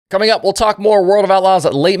Coming up, we'll talk more World of Outlaws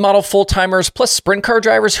late model full-timers, plus sprint car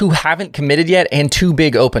drivers who haven't committed yet, and 2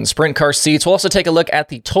 big open sprint car seats. We'll also take a look at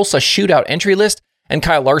the Tulsa Shootout entry list and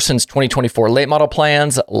Kyle Larson's 2024 late model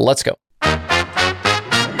plans. Let's go.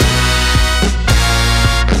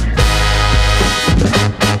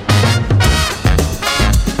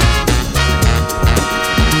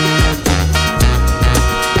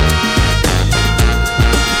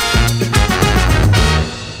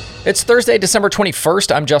 It's Thursday, December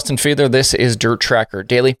 21st. I'm Justin Fiedler. This is Dirt Tracker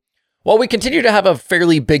Daily. While we continue to have a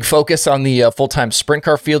fairly big focus on the full-time sprint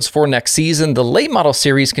car fields for next season, the late model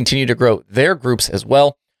series continue to grow their groups as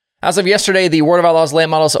well. As of yesterday, the World of Outlaws late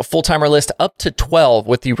models full-timer list up to 12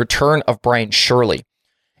 with the return of Brian Shirley.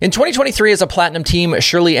 In 2023, as a platinum team,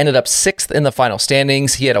 Shirley ended up 6th in the final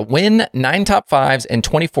standings. He had a win, 9 top 5s, and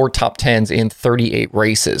 24 top 10s in 38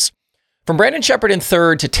 races. From Brandon Shepard in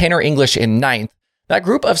 3rd to Tanner English in 9th, that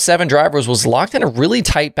group of 7 drivers was locked in a really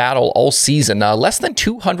tight battle all season. Less than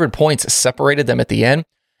 200 points separated them at the end,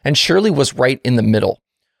 and Shirley was right in the middle.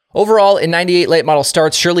 Overall, in 98 late model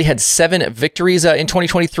starts, Shirley had 7 victories in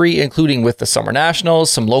 2023, including with the Summer Nationals,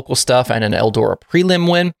 some local stuff, and an Eldora prelim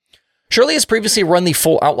win. Shirley has previously run the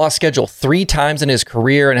full Outlaw schedule 3 times in his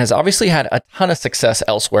career and has obviously had a ton of success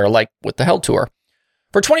elsewhere, like with the Hell Tour.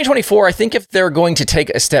 For 2024, I think if they're going to take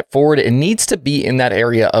a step forward, it needs to be in that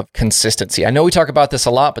area of consistency. I know we talk about this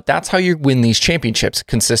a lot, but that's how you win these championships,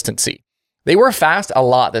 consistency. They were fast a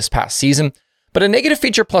lot this past season, but a negative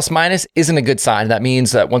feature plus minus isn't a good sign. That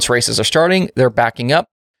means that once races are starting, they're backing up,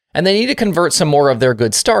 and they need to convert some more of their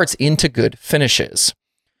good starts into good finishes.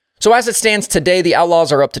 So as it stands today, the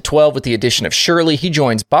Outlaws are up to 12 with the addition of Shirley. He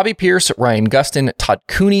joins Bobby Pierce, Ryan Gustin, Todd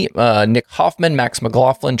Cooney, Nick Hoffman, Max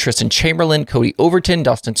McLaughlin, Tristan Chamberlain, Cody Overton,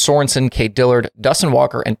 Dustin Sorensen, Cade Dillard, Dustin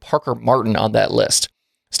Walker, and Parker Martin on that list.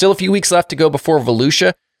 Still a few weeks left to go before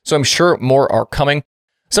Volusia, so I'm sure more are coming.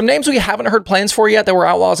 Some names we haven't heard plans for yet that were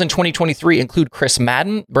Outlaws in 2023 include Chris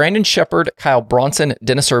Madden, Brandon Shepard, Kyle Bronson,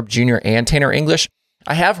 Dennis Erb Jr., and Tanner English.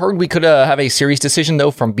 I have heard we could have a series decision, though,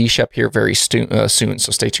 from B-Shep here very soon,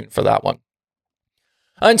 so stay tuned for that one.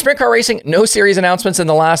 In sprint car racing, no series announcements in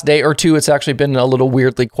the last day or two. It's actually been a little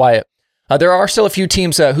weirdly quiet. There are still a few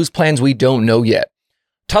teams whose plans we don't know yet.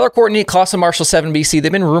 Tyler Courtney, Clausen Marshall 7BC,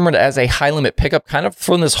 they've been rumored as a high-limit pickup kind of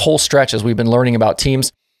from this whole stretch as we've been learning about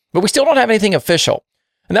teams, but we still don't have anything official.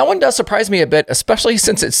 And that one does surprise me a bit, especially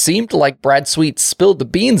since it seemed like Brad Sweet spilled the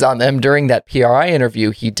beans on them during that PRI interview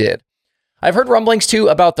he did. I've heard rumblings, too,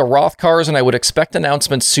 about the Roth cars, and I would expect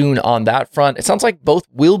announcements soon on that front. It sounds like both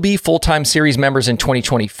will be full-time series members in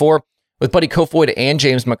 2024, with Buddy Kofoid and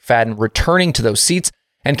James McFadden returning to those seats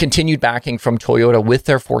and continued backing from Toyota with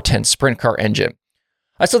their 410 sprint car engine.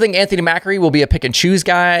 I still think Anthony Macri will be a pick-and-choose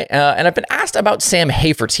guy, and I've been asked about Sam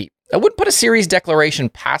Hafertepe. I wouldn't put a series declaration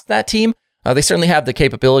past that team. They certainly have the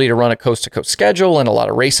capability to run a coast-to-coast schedule and a lot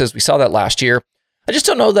of races. We saw that last year. I just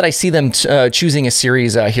don't know that I see them choosing a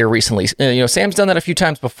series here recently. Sam's done that a few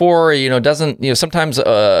times before. Sometimes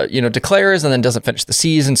declares and then doesn't finish the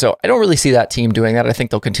season. So I don't really see that team doing that. I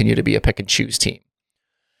think they'll continue to be a pick and choose team.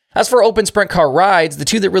 As for open sprint car rides, the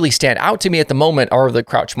two that really stand out to me at the moment are the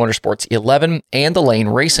Crouch Motorsports 11 and the Lane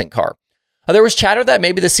Racing car. There was chatter that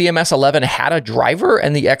maybe the CMS 11 had a driver,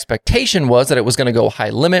 and the expectation was that it was going to go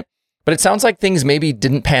high limit. But it sounds like things maybe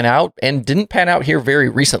didn't pan out, and didn't pan out here very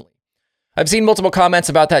recently. I've seen multiple comments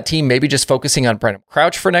about that team maybe just focusing on Brenham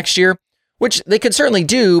Crouch for next year, which they could certainly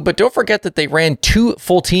do, but don't forget that they ran 2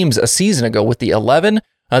 full teams a season ago with the 11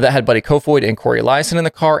 that had Buddy Kofoid and Corey Eliason in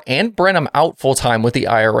the car, and Brenham out full-time with the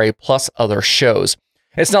IRA plus other shows.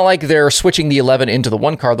 It's not like they're switching the 11 into the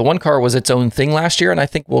 1 car. The 1 car was its own thing last year, and I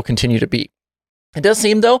think will continue to be. It does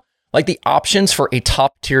seem, though, like the options for a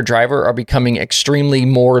top-tier driver are becoming extremely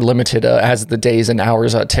more limited as the days and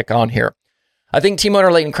hours tick on here. I think team owner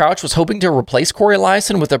Leighton Crouch was hoping to replace Corey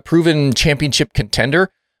Eliason with a proven championship contender,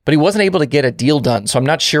 but he wasn't able to get a deal done, so I'm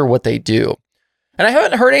not sure what they do. And I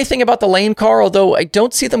haven't heard anything about the Lane car, although I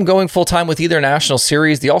don't see them going full-time with either national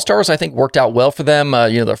series. The All-Stars, I think, worked out well for them.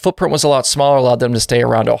 Their footprint was a lot smaller, allowed them to stay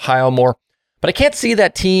around Ohio more. But I can't see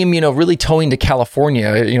that team, really towing to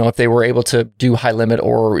California, if they were able to do high limit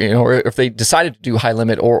or if they decided to do high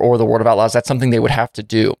limit or the World of Outlaws, that's something they would have to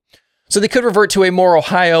do. So they could revert to a more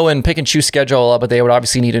Ohio and pick and choose schedule, but they would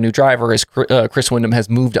obviously need a new driver as Chris Windham has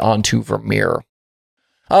moved on to Vermeer.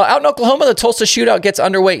 Out in Oklahoma, the Tulsa Shootout gets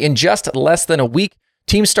underway in just less than a week.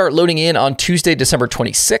 Teams start loading in on Tuesday, December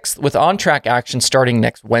 26th, with on-track action starting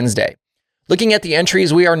next Wednesday. Looking at the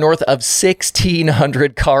entries, we are north of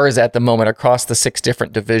 1,600 cars at the moment across the 6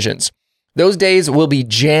 different divisions. Those days will be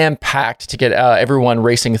jam-packed to get everyone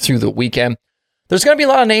racing through the weekend. There's going to be a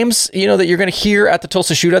lot of names, that you're going to hear at the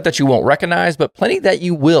Tulsa Shootout that you won't recognize, but plenty that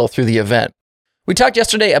you will through the event. We talked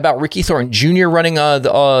yesterday about Ricky Thornton Jr. running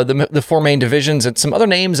the four main divisions, and some other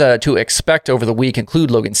names to expect over the week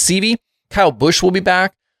include Logan Seavey, Kyle Busch will be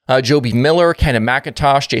back, Joby Miller, Kenan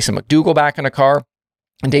McIntosh, Jason McDougal back in a car,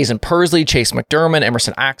 and Dazen Pursley, Chase McDermott,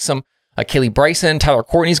 Emerson Axum, Kaylee Bryson, Tyler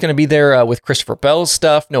Courtney's going to be there with Christopher Bell's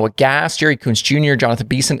stuff, Noah Gass, Jerry Coons Jr., Jonathan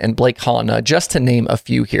Beeson, and Blake Holland, just to name a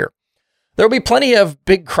few here. There will be plenty of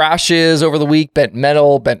big crashes over the week, bent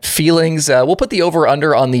metal, bent feelings. We'll put the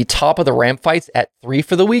over-under on the top of the ramp fights at 3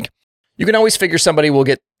 for the week. You can always figure somebody will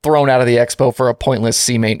get thrown out of the expo for a pointless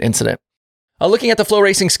C-main incident. Looking at the Flow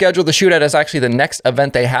Racing schedule, the Shootout is actually the next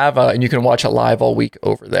event they have, and you can watch it live all week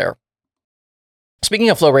over there. Speaking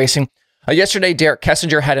of Flow Racing, yesterday Derek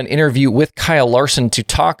Kessinger had an interview with Kyle Larson to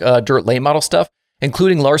talk dirt late model stuff,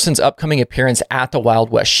 including Larson's upcoming appearance at the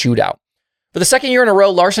Wild West Shootout. For the second year in a row,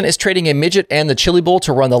 Larson is trading a midget and the Chili Bowl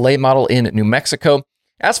to run the late model in New Mexico.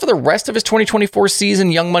 As for the rest of his 2024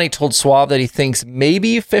 season, Young Money told Suave that he thinks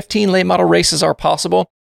maybe 15 late model races are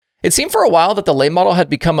possible. It seemed for a while that the late model had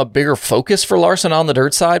become a bigger focus for Larson on the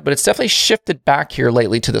dirt side, but it's definitely shifted back here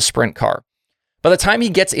lately to the sprint car. By the time he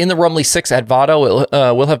gets in the Rumley 6 at Vado,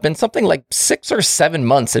 it will have been something like 6 or 7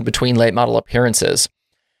 months in between late model appearances.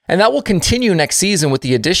 And that will continue next season with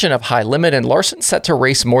the addition of High Limit, and Larson set to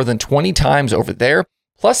race more than 20 times over there,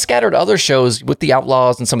 plus scattered other shows with the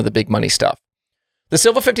Outlaws and some of the big money stuff. The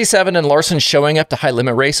Silva 57 and Larson showing up to High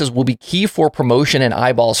Limit races will be key for promotion and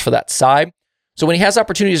eyeballs for that side. So when he has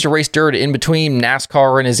opportunities to race dirt in between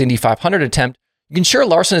NASCAR and his Indy 500 attempt, you can sure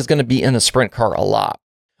Larson is going to be in the sprint car a lot.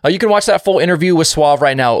 You can watch that full interview with Suave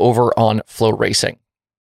right now over on Flow Racing.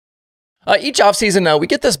 Each offseason, we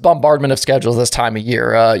get this bombardment of schedules this time of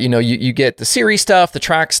year. You get the series stuff, the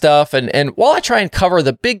track stuff, and while I try and cover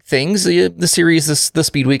the big things, the series, the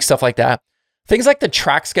speed week, stuff like that, things like the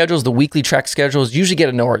track schedules, the weekly track schedules usually get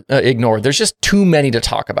ignored. There's just too many to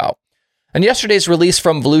talk about. And yesterday's release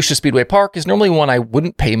from Volusia Speedway Park is normally one I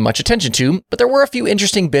wouldn't pay much attention to, but there were a few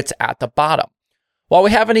interesting bits at the bottom. While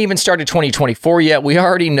we haven't even started 2024 yet, we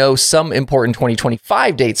already know some important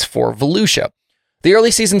 2025 dates for Volusia. The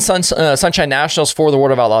early season Sunshine Nationals for the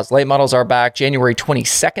World of Outlaws late models are back January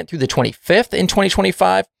 22nd through the 25th in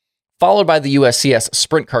 2025, followed by the USCS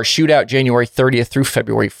Sprint Car Shootout January 30th through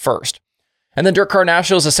February 1st. And the Dirt Car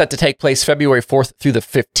Nationals is set to take place February 4th through the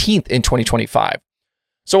 15th in 2025.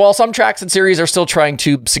 So while some tracks and series are still trying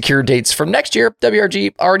to secure dates for next year,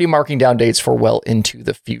 WRG already marking down dates for well into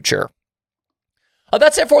the future.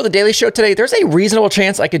 That's it for the Daily Show today. There's a reasonable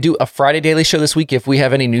chance I could do a Friday Daily Show this week if we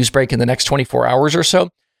have any news break in the next 24 hours or so.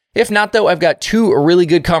 If not, though, I've got 2 really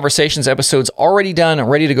good Conversations episodes already done and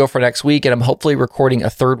ready to go for next week, and I'm hopefully recording a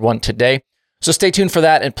third one today. So stay tuned for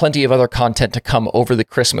that and plenty of other content to come over the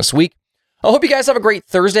Christmas week. I hope you guys have a great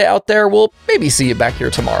Thursday out there. We'll maybe see you back here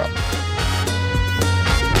tomorrow.